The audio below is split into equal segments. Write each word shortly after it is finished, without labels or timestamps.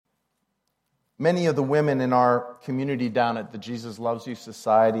Many of the women in our community down at the Jesus Loves You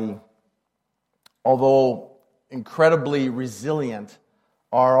Society, although incredibly resilient,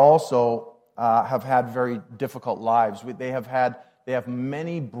 are also have had very difficult lives. They have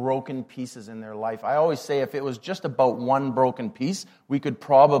many broken pieces in their life. I always say if it was just about one broken piece, we could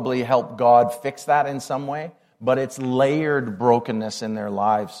probably help God fix that in some way, but it's layered brokenness in their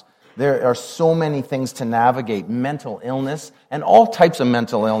lives. There are so many things to navigate: mental illness and all types of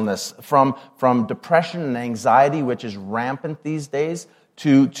mental illness, from depression and anxiety, which is rampant these days,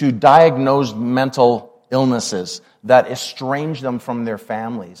 to diagnosed mental illnesses that estrange them from their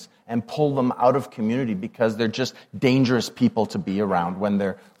families and pull them out of community because they're just dangerous people to be around when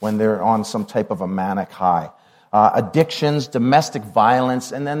they're on some type of a manic high. Addictions, domestic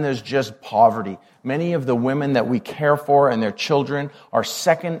violence, and then there's just poverty. Many of the women that we care for and their children are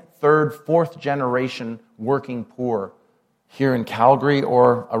second, third, fourth generation working poor here in Calgary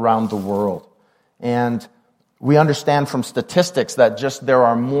or around the world. And we understand from statistics that just there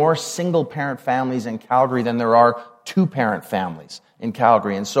are more single-parent families in Calgary than there are two-parent families in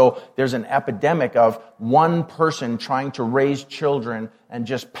Calgary. And so there's an epidemic of one person trying to raise children and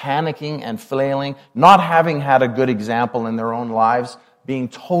just panicking and flailing, not having had a good example in their own lives, being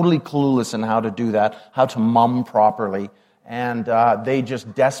totally clueless in how to do that, how to mum properly. And they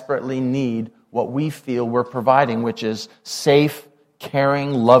just desperately need what we feel we're providing, which is safe,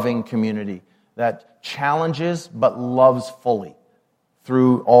 caring, loving community that challenges but loves fully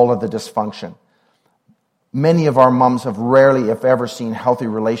through all of the dysfunction. Many of our mums have rarely, if ever, seen healthy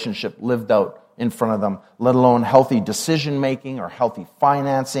relationship lived out in front of them, let alone healthy decision-making or healthy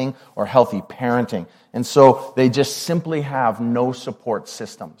financing or healthy parenting. And so they just simply have no support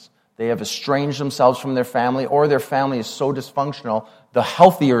systems. They have estranged themselves from their family, or their family is so dysfunctional, the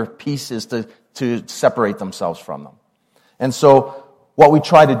healthier piece is to separate themselves from them. And so what we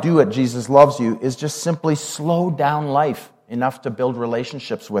try to do at Jesus Loves You is just simply slow down life enough to build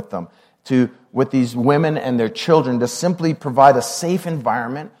relationships with them, with these women and their children, to simply provide a safe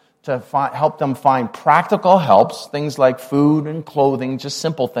environment to help them find practical helps, things like food and clothing, just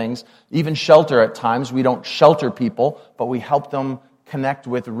simple things, even shelter at times. We don't shelter people, but we help them connect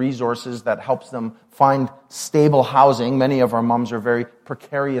with resources that helps them find stable housing. Many of our mums are very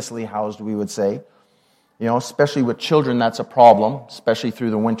precariously housed, we would say. Especially with children, that's a problem, especially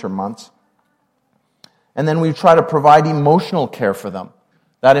through the winter months. And then we try to provide emotional care for them.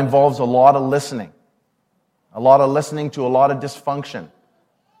 That involves a lot of listening to a lot of dysfunction.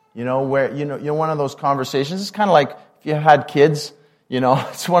 Where one of those conversations, it's kind of like if you had kids,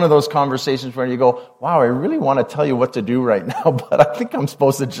 it's one of those conversations where you go, wow, I really want to tell you what to do right now, but I think I'm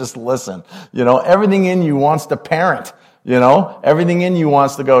supposed to just listen. Everything in you wants to parent, everything in you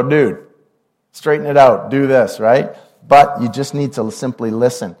wants to go, dude, straighten it out, do this, right? But you just need to simply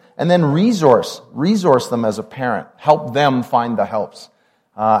listen. And then resource them as a parent. Help them find the helps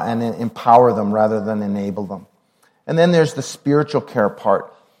and empower them rather than enable them. And then there's the spiritual care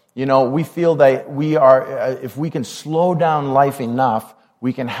part. We feel that if we can slow down life enough,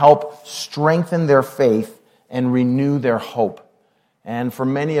 we can help strengthen their faith and renew their hope. And for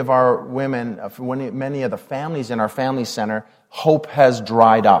many of our women, many of the families in our family center, hope has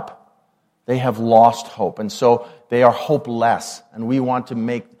dried up. They have lost hope, and so they are hopeless, and we want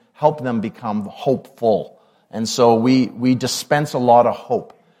to help them become hopeful. And so we dispense a lot of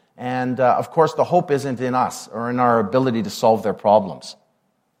hope. And of course, the hope isn't in us or in our ability to solve their problems,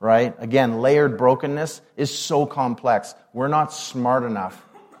 right? Again, layered brokenness is so complex. We're not smart enough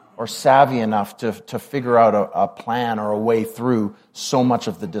or savvy enough to figure out a plan or a way through so much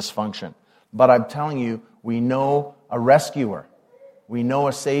of the dysfunction. But I'm telling you, we know a rescuer. We know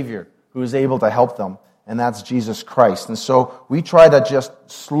a Savior who is able to help them, and that's Jesus Christ. And so we try to just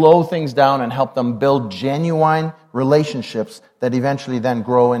slow things down and help them build genuine relationships that eventually then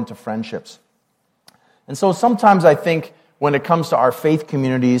grow into friendships. And so sometimes I think when it comes to our faith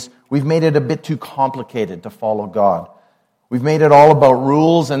communities, we've made it a bit too complicated to follow God. We've made it all about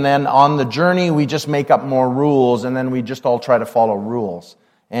rules, and then on the journey we just make up more rules, and then we just all try to follow rules.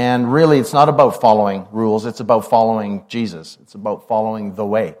 And really, it's not about following rules, it's about following Jesus. It's about following the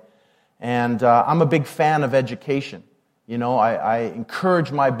way. And I'm a big fan of education. I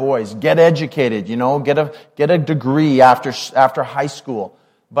encourage my boys, get educated, get a degree after high school.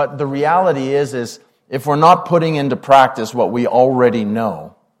 But the reality is if we're not putting into practice what we already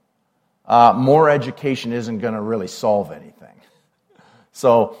know, more education isn't going to really solve anything.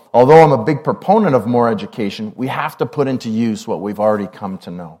 So, although I'm a big proponent of more education, we have to put into use what we've already come to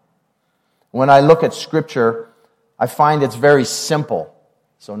know. When I look at Scripture, I find it's very simple.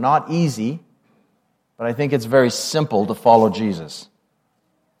 So not easy, but I think it's very simple to follow Jesus.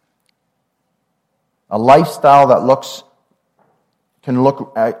 A lifestyle that can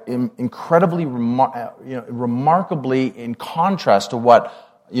look incredibly, remarkably in contrast to what,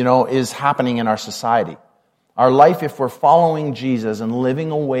 is happening in our society. Our life, if we're following Jesus and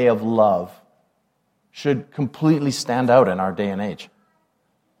living a way of love, should completely stand out in our day and age.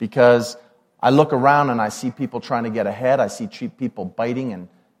 Because I look around and I see people trying to get ahead. I see people biting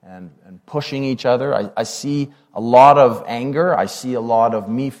and pushing each other. I see a lot of anger. I see a lot of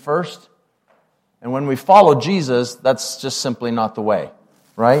me first. And when we follow Jesus, that's just simply not the way,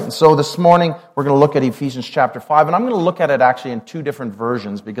 right? And so this morning, we're going to look at Ephesians chapter 5, and I'm going to look at it actually in two different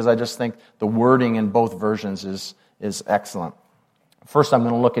versions because I just think the wording in both versions is excellent. First, I'm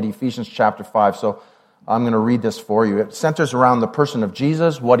going to look at Ephesians chapter 5, so I'm going to read this for you. It centers around the person of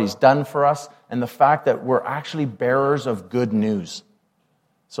Jesus, what He's done for us, and the fact that we're actually bearers of good news.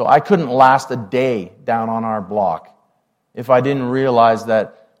 So I couldn't last a day down on our block if I didn't realize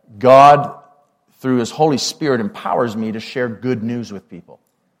that God, through His Holy Spirit, empowers me to share good news with people.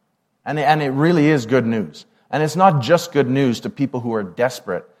 And it really is good news. And it's not just good news to people who are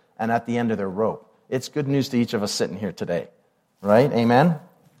desperate and at the end of their rope. It's good news to each of us sitting here today. Right? Amen?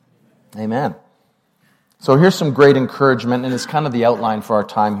 Amen. So here's some great encouragement, and it's kind of the outline for our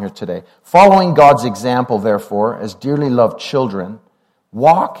time here today. Following God's example, therefore, as dearly loved children,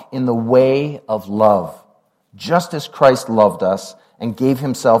 walk in the way of love, just as Christ loved us and gave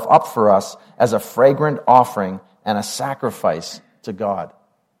Himself up for us as a fragrant offering and a sacrifice to God.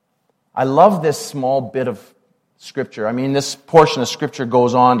 I love this small bit of Scripture. I mean, this portion of Scripture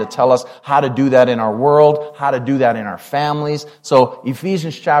goes on to tell us how to do that in our world, how to do that in our families. So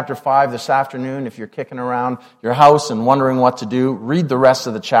Ephesians chapter 5 this afternoon, if you're kicking around your house and wondering what to do, read the rest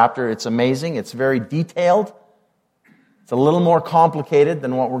of the chapter. It's amazing. It's very detailed. It's a little more complicated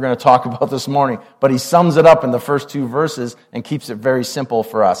than what we're going to talk about this morning, but he sums it up in the first two verses and keeps it very simple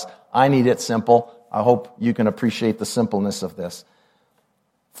for us. I need it simple. I hope you can appreciate the simpleness of this.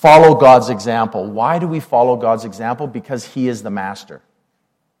 Follow God's example. Why do we follow God's example? Because He is the master.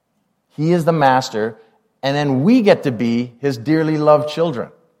 He is the master, and then we get to be His dearly loved children.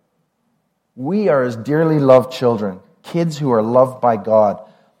 We are His dearly loved children, kids who are loved by God.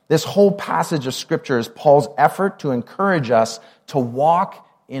 This whole passage of Scripture is Paul's effort to encourage us to walk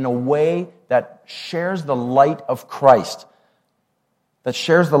in a way that shares the light of Christ. That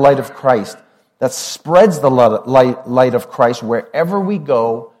shares the light of Christ. That spreads the light of Christ wherever we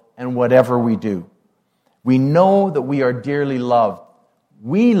go and whatever we do. We know that we are dearly loved.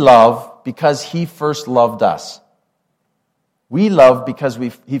 We love because He first loved us. We love because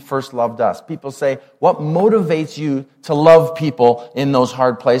He first loved us. People say, what motivates you to love people in those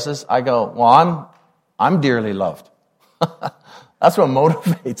hard places? I go, well, I'm dearly loved. That's what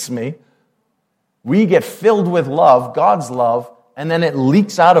motivates me. We get filled with love, God's love, and then it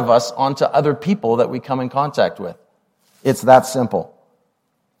leaks out of us onto other people that we come in contact with. It's that simple.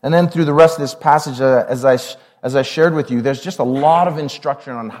 And then through the rest of this passage, as I shared with you, there's just a lot of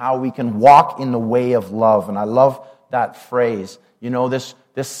instruction on how we can walk in the way of love. And I love that phrase. You know, this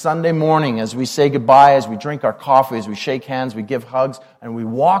Sunday morning, as we say goodbye, as we drink our coffee, as we shake hands, we give hugs, and we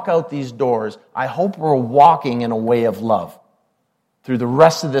walk out these doors, I hope we're walking in a way of love. Through the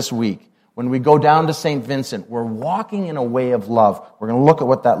rest of this week, when we go down to St. Vincent, we're walking in a way of love. We're going to look at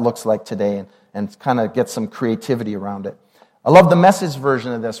what that looks like today and kind of get some creativity around it. I love the Message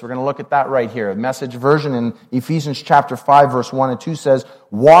version of this. We're going to look at that right here. The Message version in Ephesians chapter 5, verse 1 and 2 says,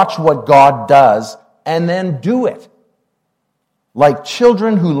 watch what God does and then do it. Like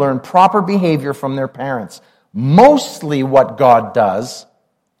children who learn proper behavior from their parents. Mostly what God does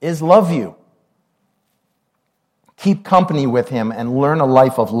is love you. Keep company with Him and learn a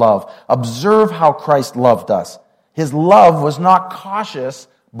life of love. Observe how Christ loved us. His love was not cautious,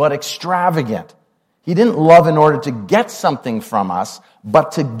 but extravagant. He didn't love in order to get something from us,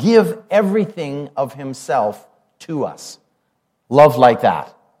 but to give everything of Himself to us. Love like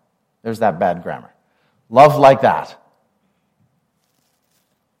that. There's that bad grammar. Love like that.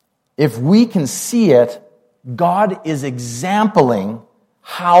 If we can see it, God is exempling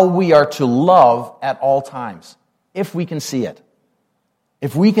how we are to love at all times. If we can see it.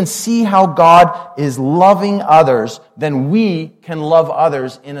 If we can see how God is loving others, then we can love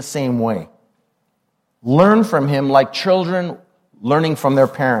others in the same way. Learn from Him like children learning from their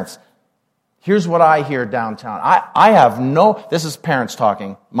parents. Here's what I hear downtown. I have no, this is parents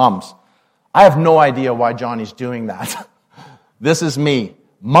talking, moms. I have no idea why Johnny's doing that. This is me.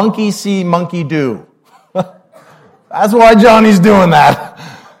 Monkey see, monkey do. That's why Johnny's doing that.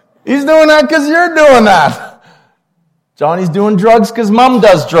 He's doing that because you're doing that. Johnny's doing drugs because Mom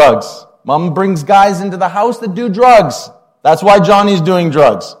does drugs. Mom brings guys into the house that do drugs. That's why Johnny's doing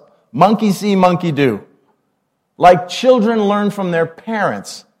drugs. Monkey see, monkey do. Like children learn from their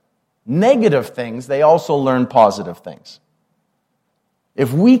parents negative things, they also learn positive things.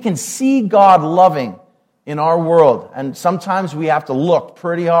 If we can see God loving in our world, and sometimes we have to look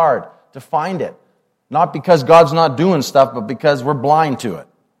pretty hard to find it, not because God's not doing stuff, but because we're blind to it.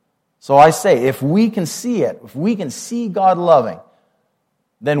 So I say, if we can see it, if we can see God loving,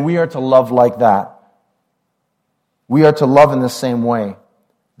 then we are to love like that. We are to love in the same way.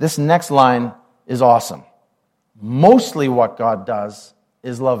 This next line is awesome. Mostly what God does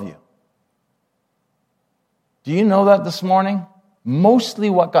is love you. Do you know that this morning? Mostly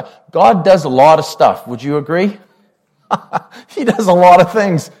what God does a lot of stuff. Would you agree? He does a lot of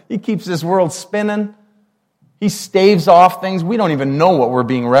things. He keeps this world spinning. He staves off things. We don't even know what we're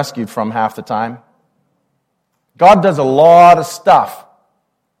being rescued from half the time. God does a lot of stuff.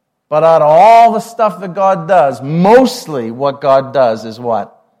 But out of all the stuff that God does, mostly what God does is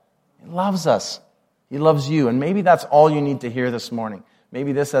what? He loves us. He loves you. And maybe that's all you need to hear this morning.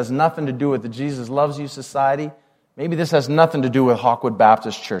 Maybe this has nothing to do with the Jesus Loves You Society. Maybe this has nothing to do with Hawkwood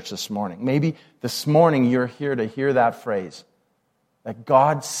Baptist Church this morning. Maybe this morning you're here to hear that phrase, that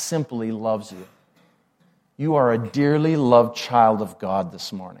God simply loves you. You are a dearly loved child of God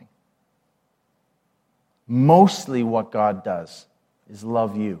this morning. Mostly what God does is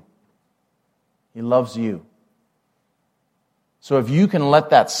love you. He loves you. So if you can let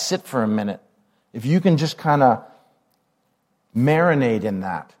that sit for a minute, if you can just kind of marinate in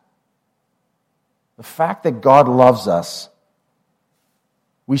that, the fact that God loves us,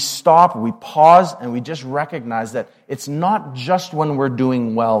 we stop, we pause, and we just recognize that it's not just when we're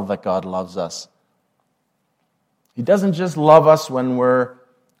doing well that God loves us. He doesn't just love us when we're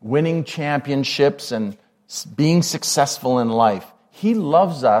winning championships and being successful in life. He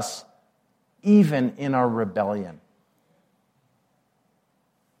loves us even in our rebellion.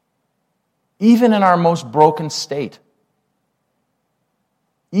 Even in our most broken state.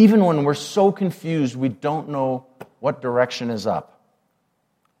 Even when we're so confused we don't know what direction is up.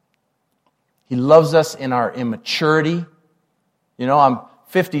 He loves us in our immaturity. You know, I'm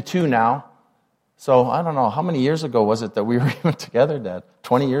 52 now. So I don't know, how many years ago was it that we were even together, Dad?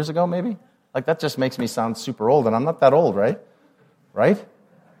 20 years ago, maybe? Like, that just makes me sound super old, and I'm not that old, right? Right?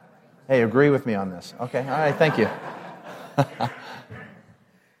 Hey, agree with me on this. Okay, all right, thank you.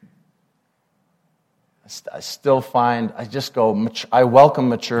 I still find, I welcome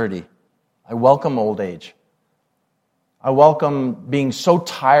maturity. I welcome old age. I welcome being so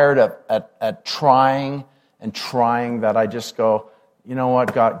tired at trying and trying that I just go, you know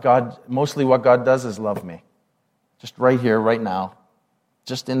what, God, mostly what God does is love me. Just right here, right now.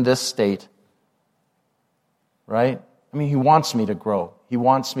 Just in this state. Right? I mean, He wants me to grow. He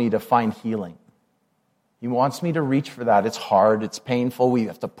wants me to find healing. He wants me to reach for that. It's hard. It's painful. We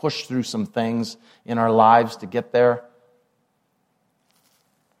have to push through some things in our lives to get there.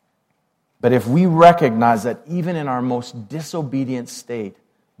 But if we recognize that even in our most disobedient state,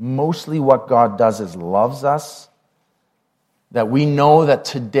 mostly what God does is loves us, that we know that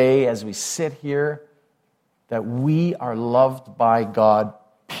today as we sit here, that we are loved by God,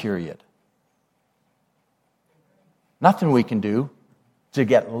 period. Nothing we can do to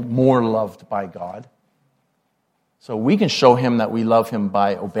get more loved by God. So we can show Him that we love Him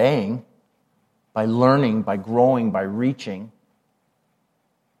by obeying, by learning, by growing, by reaching,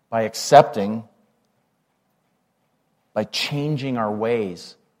 by accepting, by changing our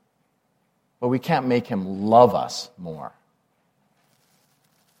ways. But we can't make Him love us more.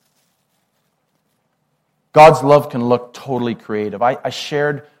 God's love can look totally creative. I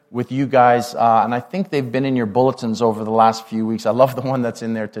shared with you guys, and I think they've been in your bulletins over the last few weeks. I love the one that's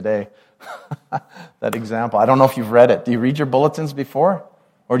in there today. That example. I don't know if you've read it. Do you read your bulletins before?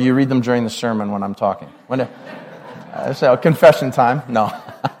 Or do you read them during the sermon when I'm talking? Confession time? No.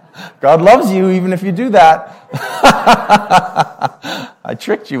 God loves you even if you do that. I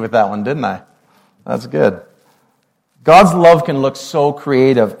tricked you with that one, didn't I? That's good. God's love can look so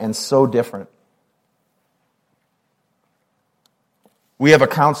creative and so different. We have a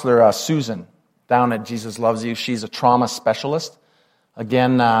counselor, Susan, down at Jesus Loves You. She's a trauma specialist.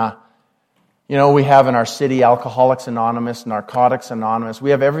 Again, we have in our city Alcoholics Anonymous, Narcotics Anonymous.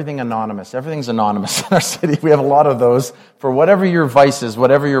 We have everything anonymous. Everything's anonymous in our city. We have a lot of those for whatever your vice is,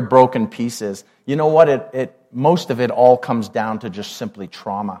 whatever your broken piece is. You know what? Most of it all comes down to just simply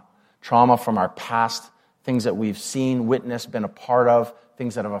trauma. Trauma from our past, things that we've seen, witnessed, been a part of,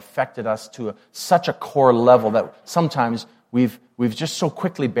 things that have affected us to such a core level that sometimes we've just so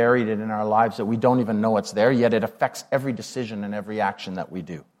quickly buried it in our lives that we don't even know it's there, yet it affects every decision and every action that we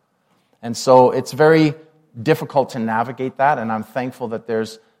do. And so it's very difficult to navigate that, and I'm thankful that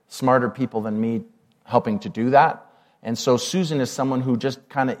there's smarter people than me helping to do that. And so Susan is someone who just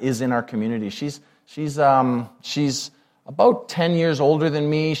kind of is in our community. She's about 10 years older than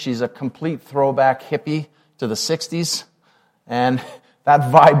me. She's a complete throwback hippie to the 60s. And that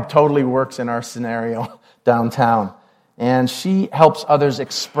vibe totally works in our scenario downtown. And she helps others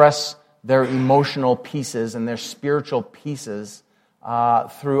express their emotional pieces and their spiritual pieces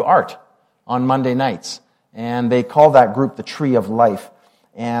through art on Monday nights. And they call that group the Tree of Life.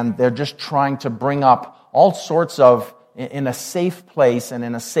 And they're just trying to bring up all sorts of, in a safe place and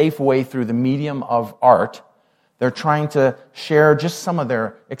in a safe way through the medium of art. They're trying to share just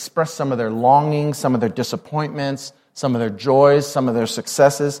express some of their longings, some of their disappointments, some of their joys, some of their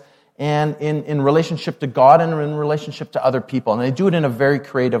successes, and in relationship to God and in relationship to other people. And they do it in a very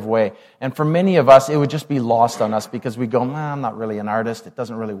creative way. And for many of us, it would just be lost on us because we go, I'm not really an artist. It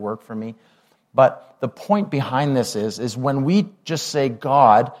doesn't really work for me. But the point behind this is when we just say,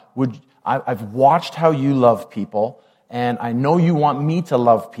 God, I've watched how you love people, and I know you want me to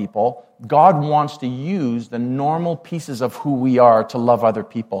love people. God wants to use the normal pieces of who we are to love other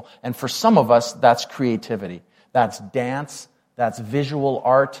people. And for some of us, that's creativity. That's dance. That's visual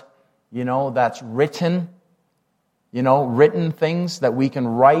art. That's written things that we can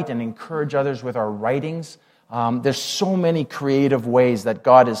write and encourage others with our writings. There's so many creative ways that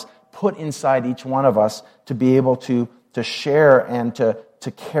God has put inside each one of us to be able to share and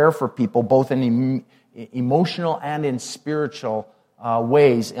to care for people, both in emotional and in spiritual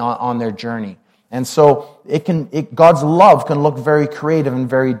ways on their journey. And so God's love can look very creative and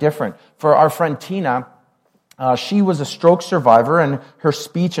very different. For our friend Tina, she was a stroke survivor, and her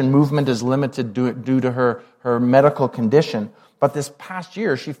speech and movement is limited due to her medical condition. But this past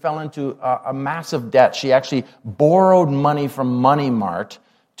year, she fell into a massive debt. She actually borrowed money from Money Mart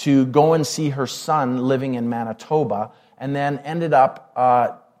to go and see her son living in Manitoba, and then ended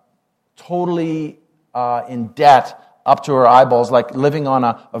up totally in debt up to her eyeballs, like living on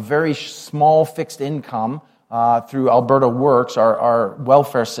a very small fixed income through Alberta Works, our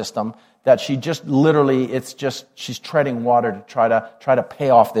welfare system, that she just literally, she's treading water to try to pay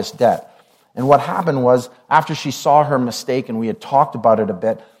off this debt. And what happened was, after she saw her mistake, and we had talked about it a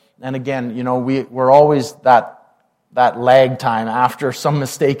bit, and again, we're always that lag time after some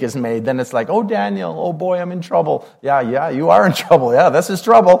mistake is made. Then it's like, oh, Daniel, oh boy, I'm in trouble. Yeah, you are in trouble. Yeah, this is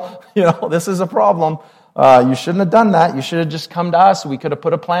trouble. This is a problem. You shouldn't have done that. You should have just come to us. We could have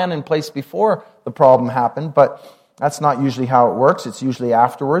put a plan in place before the problem happened, but that's not usually how it works. It's usually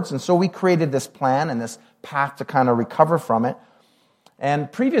afterwards. And so we created this plan and this path to kind of recover from it.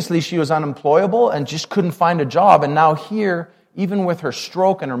 And previously she was unemployable and just couldn't find a job. And now here, even with her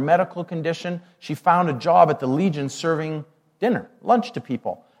stroke and her medical condition, she found a job at the Legion serving lunch to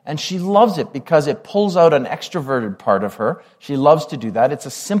people. And she loves it because it pulls out an extroverted part of her. She loves to do that. It's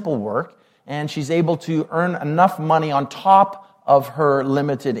a simple work. And she's able to earn enough money on top of her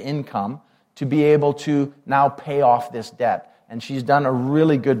limited income to be able to now pay off this debt. And she's done a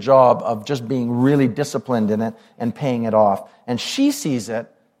really good job of just being really disciplined in it and paying it off. And she sees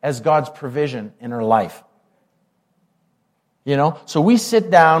it as God's provision in her life. So we sit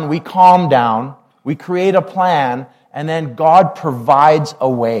down, we calm down, we create a plan, and then God provides a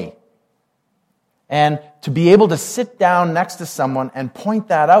way. And to be able to sit down next to someone and point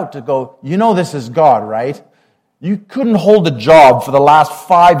that out, to go, this is God, right? You couldn't hold a job for the last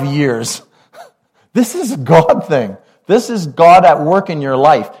 5 years. This is a God thing. This is God at work in your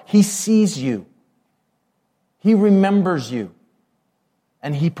life. He sees you. He remembers you.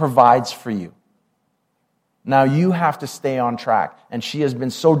 And He provides for you. Now you have to stay on track. And she has been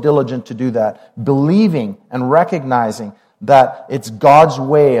so diligent to do that, believing and recognizing that it's God's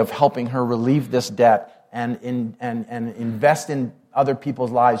way of helping her relieve this debt and invest in other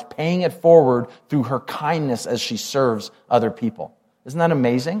people's lives, paying it forward through her kindness as she serves other people. Isn't that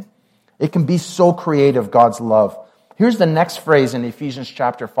amazing? It can be so creative, God's love. Here's the next phrase in Ephesians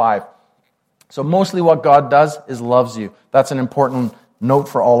chapter 5. So mostly what God does is loves you. That's an important note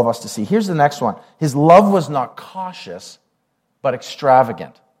for all of us to see. Here's the next one. His love was not cautious, but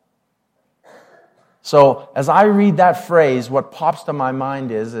extravagant. So as I read that phrase, what pops to my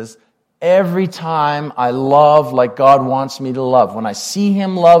mind is every time I love like God wants me to love, when I see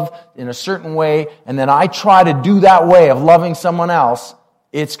Him love in a certain way, and then I try to do that way of loving someone else,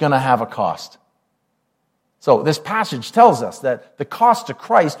 it's going to have a cost. So this passage tells us that the cost to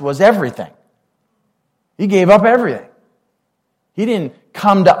Christ was everything. He gave up everything. He didn't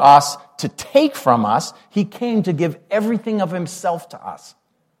come to us to take from us. He came to give everything of Himself to us.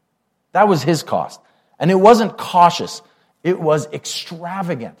 That was His cost. And it wasn't cautious. It was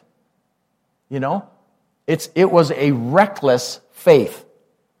extravagant. It was a reckless faith.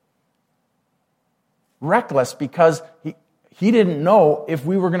 reckless because he didn't know if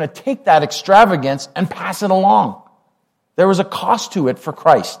we were going to take that extravagance and pass it along. There was a cost to it for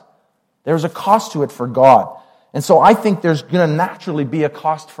Christ. There was a cost to it for God. And so I think there's going to naturally be a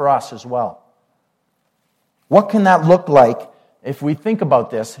cost for us as well. What can that look like if we think about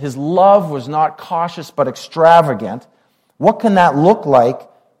this? His love was not cautious but extravagant. What can that look like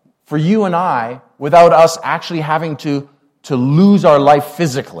for you and I without us actually having to lose our life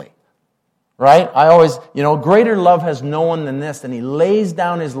physically? Right? I always, greater love has no one than this, and he lays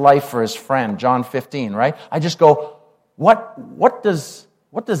down his life for his friend, John 15, right? I just go, what does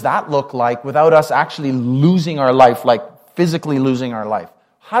that look like without us actually losing our life, like physically losing our life?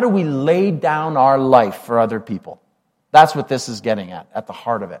 How do we lay down our life for other people? That's what this is getting at the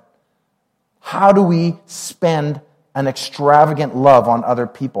heart of it. How do we spend an extravagant love on other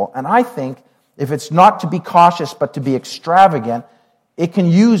people? And I think if it's not to be cautious but to be extravagant, it can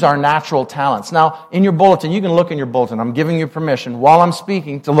use our natural talents. Now, in your bulletin, you can look in your bulletin. I'm giving you permission while I'm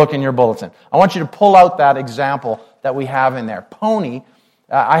speaking to look in your bulletin. I want you to pull out that example that we have in there. Pony,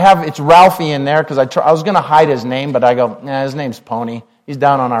 it's Ralphie in there because I was going to hide his name, but I go, his name's Pony. He's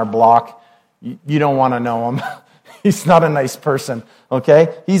down on our block. You don't want to know him. He's not a nice person,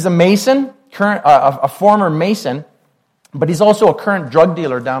 okay? He's a mason, a former mason, but he's also a current drug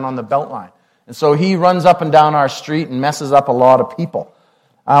dealer down on the Beltline. And so he runs up and down our street and messes up a lot of people.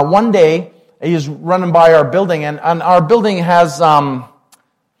 One day, he was running by our building, and our building has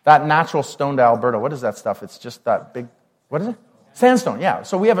that natural stone to Alberta. What is that stuff? It's just that big, what is it? Sandstone, yeah.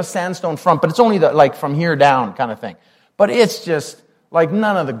 So we have a sandstone front, but it's only like from here down kind of thing. But it's just, like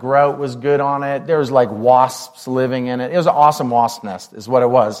none of the grout was good on it. There was like wasps living in it. It was an awesome wasp nest is what it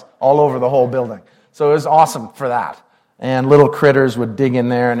was, all over the whole building. So it was awesome for that. And little critters would dig in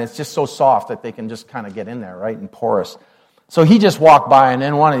there, and it's just so soft that they can just kind of get in there, right, and porous. So he just walked by, and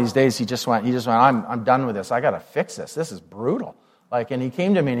then one of these days he just went, I'm done with this. I got to fix this. This is brutal. And he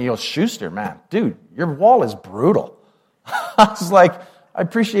came to me and he goes, Schuster, man, dude, your wall is brutal. I was like, I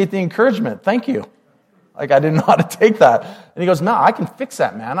appreciate the encouragement. Thank you. I didn't know how to take that. And he goes, no, I can fix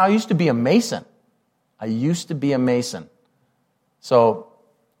that, man. I used to be a mason. So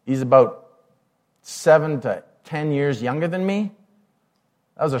he's about 7 to 10 years younger than me.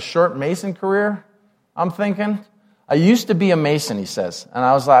 That was a short mason career, I'm thinking. I used to be a mason, he says. And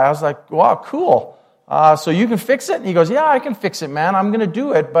I was like, wow, cool. So you can fix it? And he goes, yeah, I can fix it, man. I'm going to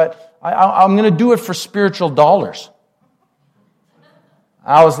do it, but I'm going to do it for spiritual dollars.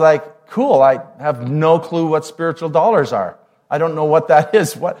 I was like, cool. I have no clue what spiritual dollars are. I don't know what that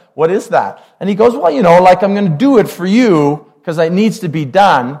is. What is that? And he goes, well, I'm going to do it for you because it needs to be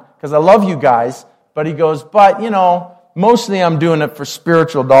done because I love you guys. But he goes, but, mostly I'm doing it for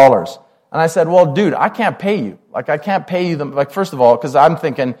spiritual dollars. And I said, well, dude, I can't pay you. I can't pay you them. First of all, because I'm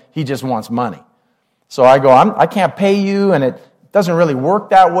thinking he just wants money. So I go, I can't pay you, and it doesn't really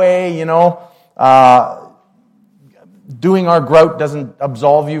work that way, Doing our grout doesn't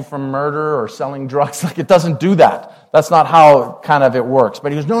absolve you from murder or selling drugs. It doesn't do that. That's not how kind of it works.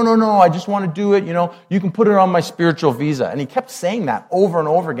 But he goes, no, I just want to do it. You can put it on my spiritual visa. And he kept saying that over and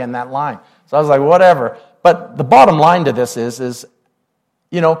over again, that line. So I was like, whatever. But the bottom line to this is,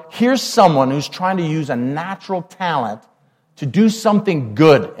 here's someone who's trying to use a natural talent to do something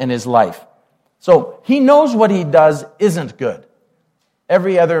good in his life. So he knows what he does isn't good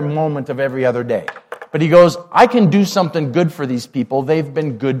every other moment of every other day. But he goes, I can do something good for these people. They've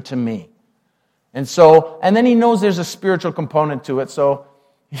been good to me. And then he knows there's a spiritual component to it, so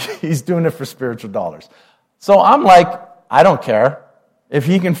he's doing it for spiritual dollars. So I'm like, I don't care. If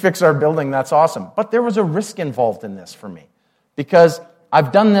he can fix our building, that's awesome. But there was a risk involved in this for me because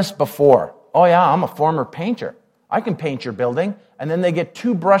I've done this before. Oh yeah, I'm a former painter. I can paint your building. And then they get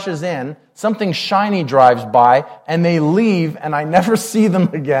 2 brushes in, something shiny drives by, and they leave, and I never see them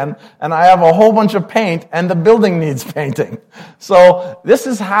again, and I have a whole bunch of paint, and the building needs painting. So this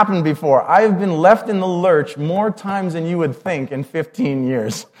has happened before. I've been left in the lurch more times than you would think in 15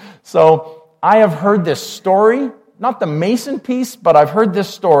 years. So I have heard this story, not the Mason piece, but I've heard this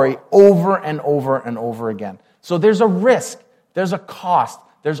story over and over and over again. So there's a risk. There's a cost.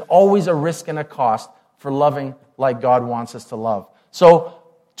 There's always a risk and a cost for loving like God wants us to love. So,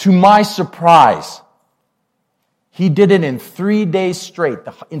 to my surprise, he did it in 3 days straight,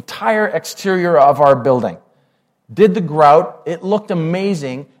 the entire exterior of our building. Did the grout, it looked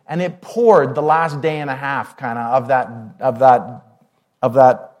amazing, and it poured the last day and a half kind of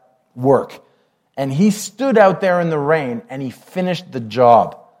that work. And he stood out there in the rain, and he finished the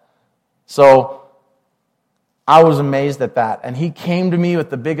job. So, I was amazed at that. And he came to me with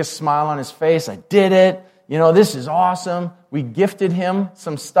the biggest smile on his face. I did it. This is awesome. We gifted him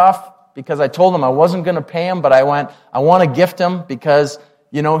some stuff because I told him I wasn't going to pay him, but I want to gift him because,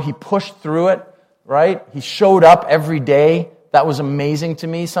 he pushed through it, right? He showed up every day. That was amazing to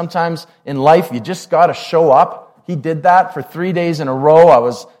me. Sometimes in life, you just got to show up. He did that for 3 days in a row. I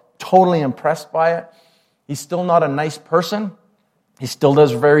was totally impressed by it. He's still not a nice person. He still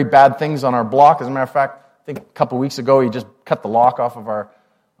does very bad things on our block. As a matter of fact, I think a couple weeks ago, he just cut the lock off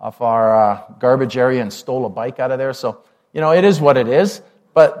our garbage area and stole a bike out of there. So, it is what it is.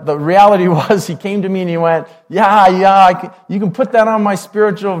 But the reality was, he came to me and he went, you can put that on my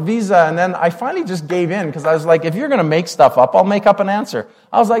spiritual visa. And then I finally just gave in because I was like, if you're going to make stuff up, I'll make up an answer.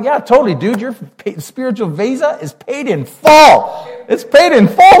 I was like, yeah, totally, dude. Your spiritual visa is paid in full. It's paid in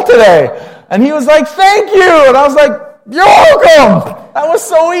full today. And he was like, thank you. And I was like, you're welcome. That was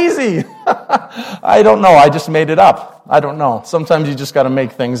so easy. I don't know. I just made it up. I don't know. Sometimes you just got to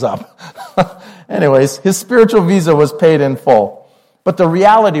make things up. Anyways, his spiritual visa was paid in full. But the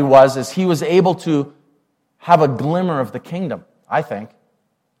reality is he was able to have a glimmer of the kingdom, I think,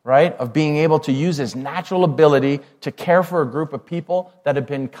 right? Of being able to use his natural ability to care for a group of people that had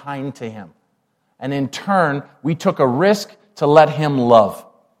been kind to him. And in turn, we took a risk to let him love.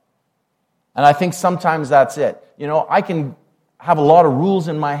 And I think sometimes that's it. I can have a lot of rules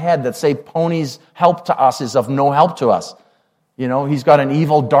in my head that say Pony's help to us is of no help to us. He's got an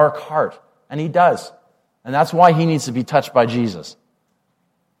evil, dark heart. And he does. And that's why he needs to be touched by Jesus.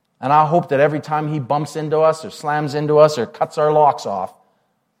 And I hope that every time he bumps into us or slams into us or cuts our locks off,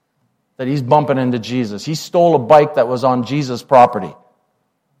 that he's bumping into Jesus. He stole a bike that was on Jesus' property.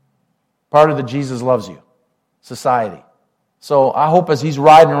 Part of the Jesus Loves You society. So I hope as he's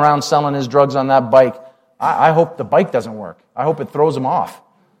riding around selling his drugs on that bike, I hope the bike doesn't work. I hope it throws him off.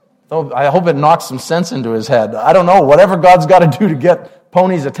 I hope it knocks some sense into his head. I don't know, whatever God's got to do to get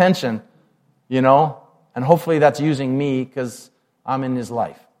Pony's attention, and hopefully that's using me because I'm in his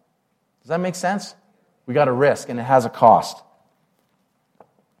life. Does that make sense? We got to risk, and it has a cost.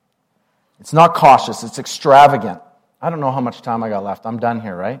 It's not cautious, it's extravagant. I don't know how much time I got left. I'm done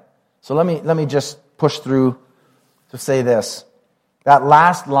here, right? So let me just push through to say this. That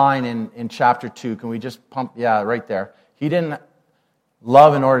last line in chapter 2, can we just pump? Yeah, right there. He didn't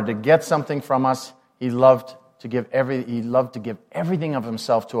love in order to get something from us. He loved to give everything of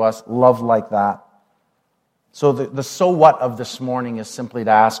himself to us. Love like that. So the so what of this morning is simply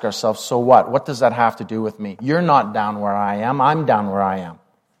to ask ourselves, so what? What does that have to do with me? You're not down where I am. I'm down where I am.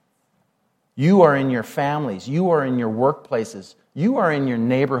 You are in your families. You are in your workplaces. You are in your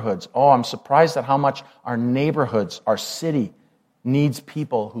neighborhoods. Oh, I'm surprised at how much our neighborhoods, our city, needs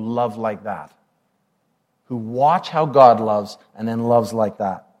people who love like that, who watch how God loves and then loves like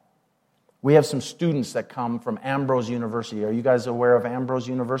that. We have some students that come from Ambrose University. Are you guys aware of Ambrose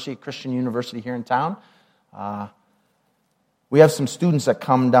University, Christian university here in town? We have some students that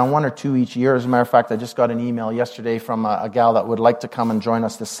come down, 1 or 2 each year. As a matter of fact, I just got an email yesterday from a gal that would like to come and join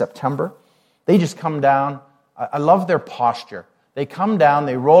us this September. They just come down. I love their posture. They come down,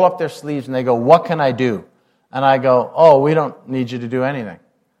 they roll up their sleeves, and they go, what can I do? And I go, oh, we don't need you to do anything.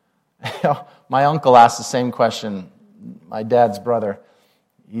 My uncle asked the same question. My dad's brother,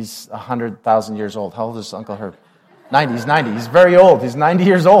 he's 100,000 years old. How old is Uncle Herb? 90. He's 90. He's very old. He's 90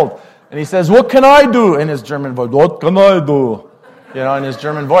 years old. And he says, what can I do? In his German voice, what can I do? In his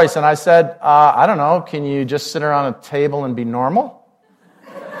German voice. And I said, I don't know, can you just sit around a table and be normal?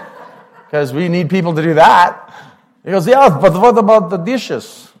 Because we need people to do that. He goes, yeah, but what about the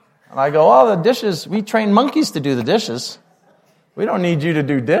dishes? And I go, oh, the dishes, we train monkeys to do the dishes. We don't need you to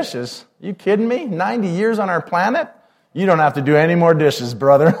do dishes. You kidding me? 90 years on our planet? You don't have to do any more dishes,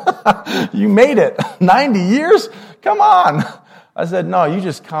 brother. You made it. 90 years? Come on. I said, no, you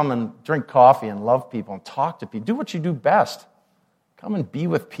just come and drink coffee and love people and talk to people. Do what you do best. Come and be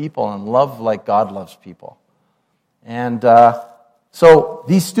with people and love like God loves people. And so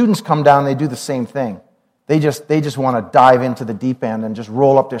these students come down, they do the same thing. They just want to dive into the deep end and just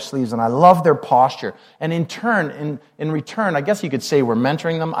roll up their sleeves. And I love their posture. And in return, I guess you could say we're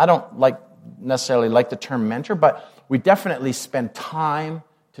mentoring them. I don't necessarily like the term mentor, but we definitely spend time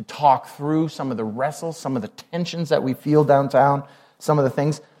to talk through some of the wrestles, some of the tensions that we feel downtown, some of the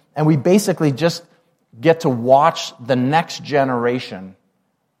things. And we basically just get to watch the next generation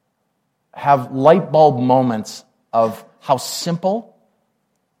have light bulb moments of how simple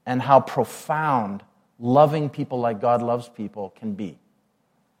and how profound loving people like God loves people can be.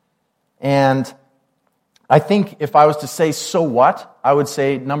 And I think if I was to say, so what? I would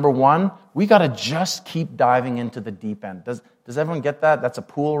say, number one, we got to just keep diving into the deep end. Does everyone get that? That's a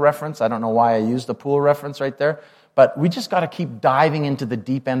pool reference. I don't know why I used the pool reference right there. But we just got to keep diving into the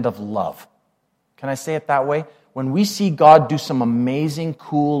deep end of love. Can I say it that way? when we see God do some amazing,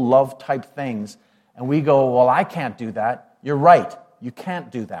 cool, love-type things, and we go, well, I can't do that, you're right. You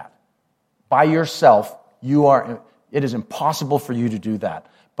can't do that. By yourself, it is impossible for you to do that.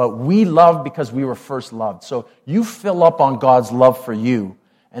 But we love because we were first loved. So you fill up on God's love for you,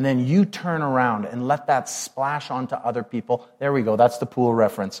 and then you turn around and let that splash onto other people. There we go. That's the pool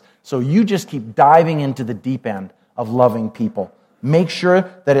reference. So you just keep diving into the deep end of loving people. Make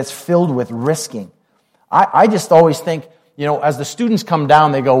sure that it's filled with risking. I just always think, as the students come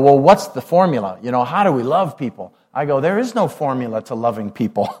down, they go, well, what's the formula? How do we love people? I go, there is no formula to loving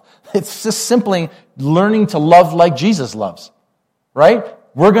people. It's just simply learning to love like Jesus loves, right?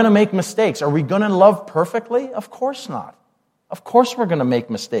 We're going to make mistakes. Are we going to love perfectly? Of course not. Of course we're going to make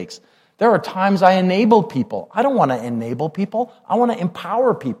mistakes. There are times I enable people. I don't want to enable people. I want to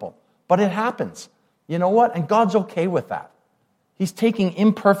empower people. But it happens. You know what? And God's okay with that. He's taking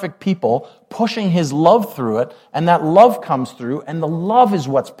imperfect people, pushing His love through it, and that love comes through, and the love is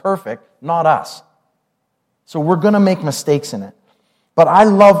what's perfect, not us. So we're going to make mistakes in it. But I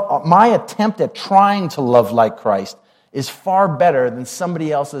love, my attempt at trying to love like Christ is far better than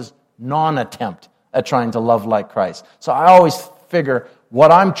somebody else's non-attempt at trying to love like Christ. So I always figure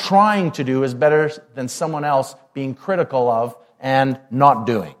what I'm trying to do is better than someone else being critical of and not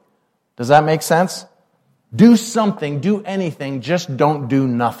doing. Does that make sense? Do something, do anything, just don't do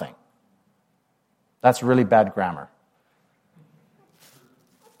nothing. That's really bad grammar.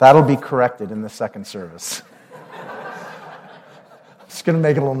 That'll be corrected in the second service. I'm just going to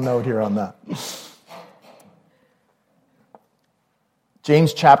make a little note here on that.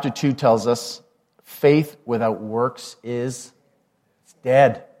 James chapter 2 tells us, faith without works is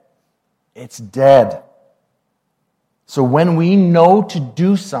dead. It's dead. So when we know to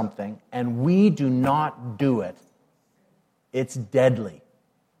do something and we do not do it, it's deadly.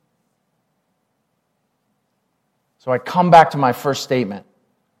 So I come back to my first statement.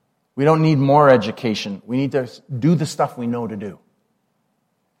 We don't need more education. We need to do the stuff we know to do.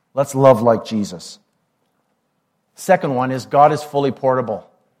 Let's love like Jesus. Second one is God is fully portable.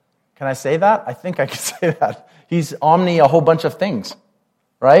 Can I say that? I think I can say that. He's omni a whole bunch of things,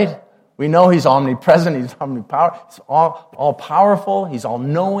 right? We know He's omnipresent, He's omnipowerful, He's all powerful, He's all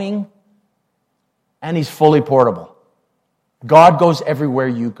knowing, and He's fully portable. God goes everywhere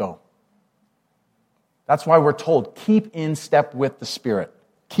you go. That's why we're told, keep in step with the Spirit.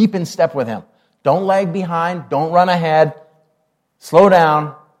 Keep in step with Him. Don't lag behind, don't run ahead. Slow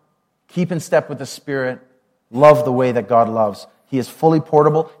down. Keep in step with the Spirit. Love the way that God loves. He is fully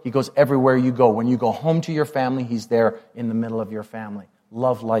portable. He goes everywhere you go. When you go home to your family, He's there in the middle of your family.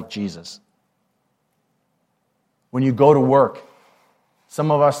 Love like Jesus. When you go to work,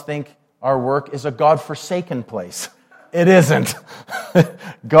 some of us think our work is a God-forsaken place. It isn't.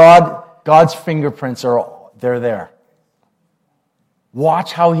 God's fingerprints they're there.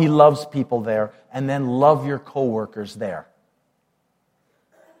 Watch how He loves people there, and then love your coworkers there.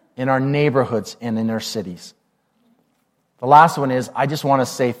 In our neighborhoods and in our cities. The last one is, I just want to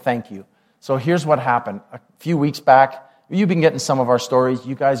say thank you. So here's what happened. A few weeks back, you've been getting some of our stories.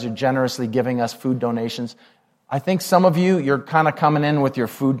 You guys are generously giving us food donations. I think some of you, you're kind of coming in with your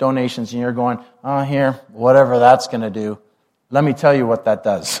food donations and you're going, oh, here, whatever that's going to do. Let me tell you what that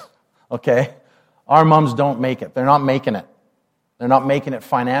does, okay? Our moms don't make it. They're not making it. They're not making it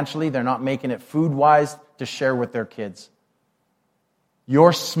financially. They're not making it food-wise to share with their kids.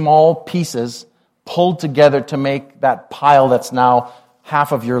 Your small pieces pulled together to make that pile that's now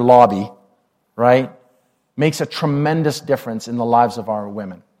half of your lobby, right, makes a tremendous difference in the lives of our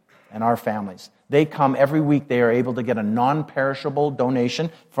women and our families. They come every week. They are able to get a non-perishable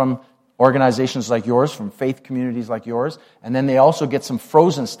donation from organizations like yours, from faith communities like yours, and then they also get some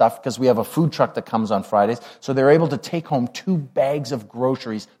frozen stuff because we have a food truck that comes on Fridays, so they're able to take home 2 bags of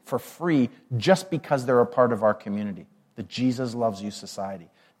groceries for free just because they're a part of our community, the Jesus Loves You Society.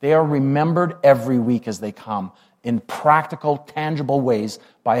 They are remembered every week as they come in practical, tangible ways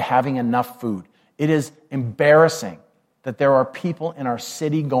by having enough food. It is embarrassing that there are people in our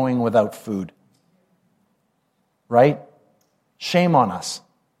city going without food. Right? Shame on us.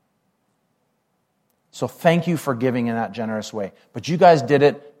 So thank you for giving in that generous way. But you guys did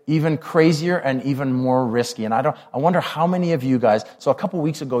it even crazier and even more risky. And I wonder how many of you guys, so a couple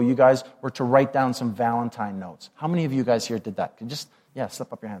weeks ago, you guys were to write down some Valentine notes. How many of you guys here did that? Can just,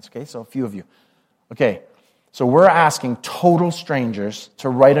 slip up your hands, okay? So a few of you. Okay, so we're asking total strangers to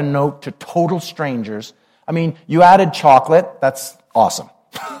write a note to total strangers. I mean, you added chocolate. That's awesome.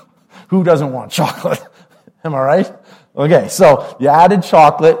 Who doesn't want chocolate? Am I right? Okay, so you added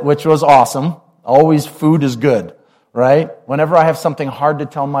chocolate, which was awesome. Always food is good, right? Whenever I have something hard to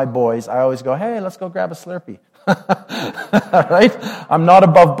tell my boys, I always go, hey, let's go grab a Slurpee. Right? I'm not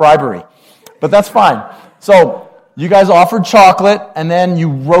above bribery. But that's fine. So you guys offered chocolate, and then you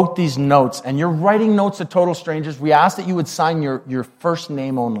wrote these notes. And you're writing notes to total strangers. We asked that you would sign your first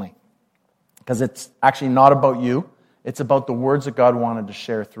name only. Because it's actually not about you. It's about the words that God wanted to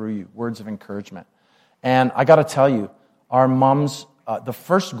share through you. Words of encouragement. And I got to tell you, our moms, the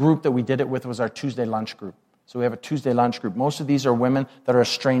first group that we did it with was our Tuesday lunch group. So we have a Tuesday lunch group. Most of these are women that are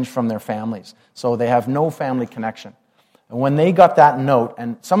estranged from their families. So they have no family connection. And when they got that note,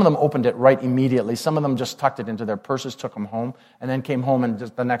 and some of them opened it right immediately, some of them just tucked it into their purses, took them home, and then came home and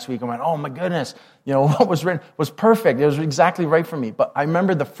just the next week and went, oh my goodness, what was written was perfect. It was exactly right for me. But I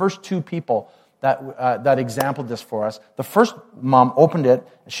remember the first two people that exampled this for us. The first mom opened it,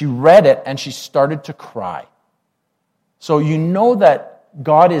 she read it, and she started to cry. So you know that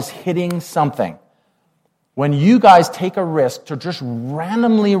God is hitting something when you guys take a risk to just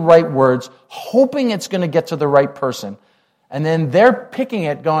randomly write words, hoping it's going to get to the right person, and then they're picking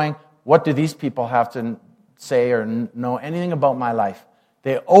it going, what do these people have to say or know anything about my life?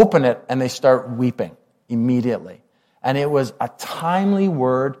 They open it and they start weeping immediately. And it was a timely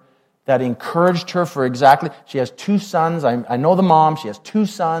word that encouraged her for she has two sons. I know the mom. She has two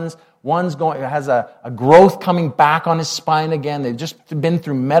sons. One's has a growth coming back on his spine again. They've just been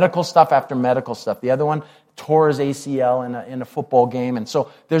through medical stuff after medical stuff. The other one tore his ACL in a football game. And so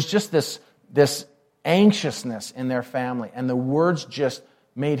there's just this anxiousness in their family. And the words just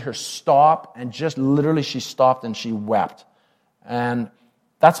made her stop, and just literally she stopped and she wept. And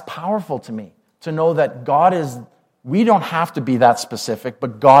that's powerful to me, to know that God is, we don't have to be that specific,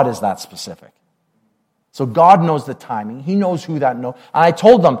 but God is that specific. So God knows the timing. He knows who that knows. And I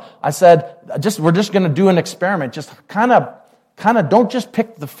told them, I said, we're just going to do an experiment. Just kind of don't just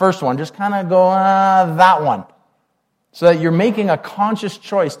pick the first one. Just kind of go, that one. So that you're making a conscious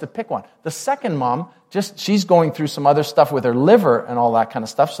choice to pick one. The second mom, she's going through some other stuff with her liver and all that kind of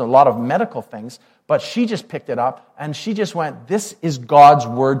stuff, so a lot of medical things, but she just picked it up and she just went, this is God's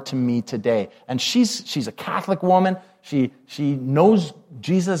word to me today. And she's a Catholic woman. She knows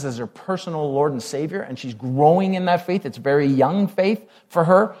Jesus as her personal Lord and Savior, and she's growing in that faith. It's very young faith for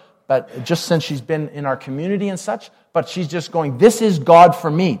her, but just since she's been in our community and such, but she's just going, this is God for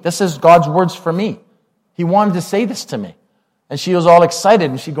me. This is God's words for me. He wanted to say this to me. And she was all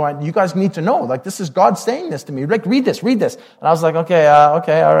excited, and she going, you guys need to know, like, this is God saying this to me. Like, read this. And I was like, okay, all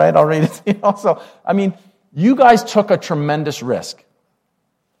right, I'll read it. So, I mean, you guys took a tremendous risk.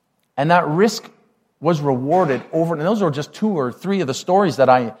 And that risk was rewarded over, and those are just 2 or 3 of the stories that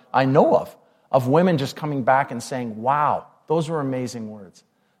I know of women just coming back and saying, wow, those were amazing words.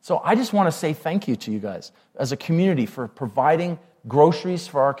 So I just want to say thank you to you guys as a community for providing groceries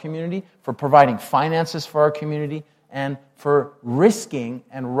for our community, for providing finances for our community, and for risking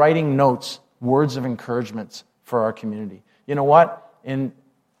and writing notes, words of encouragement for our community. You know what?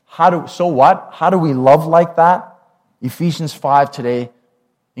 How do we love like that? Ephesians 5 today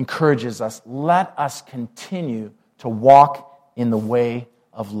encourages us. Let us continue to walk in the way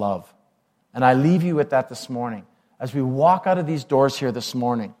of love. And I leave you with that this morning. As we walk out of these doors here this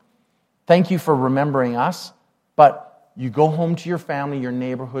morning, thank you for remembering us, but you go home to your family, your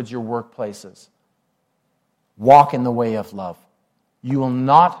neighborhoods, your workplaces. Walk in the way of love. You will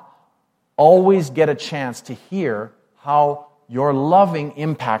not always get a chance to hear how your loving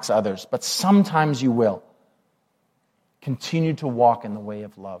impacts others, but sometimes you will. Continue to walk in the way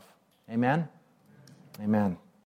of love. Amen? Amen.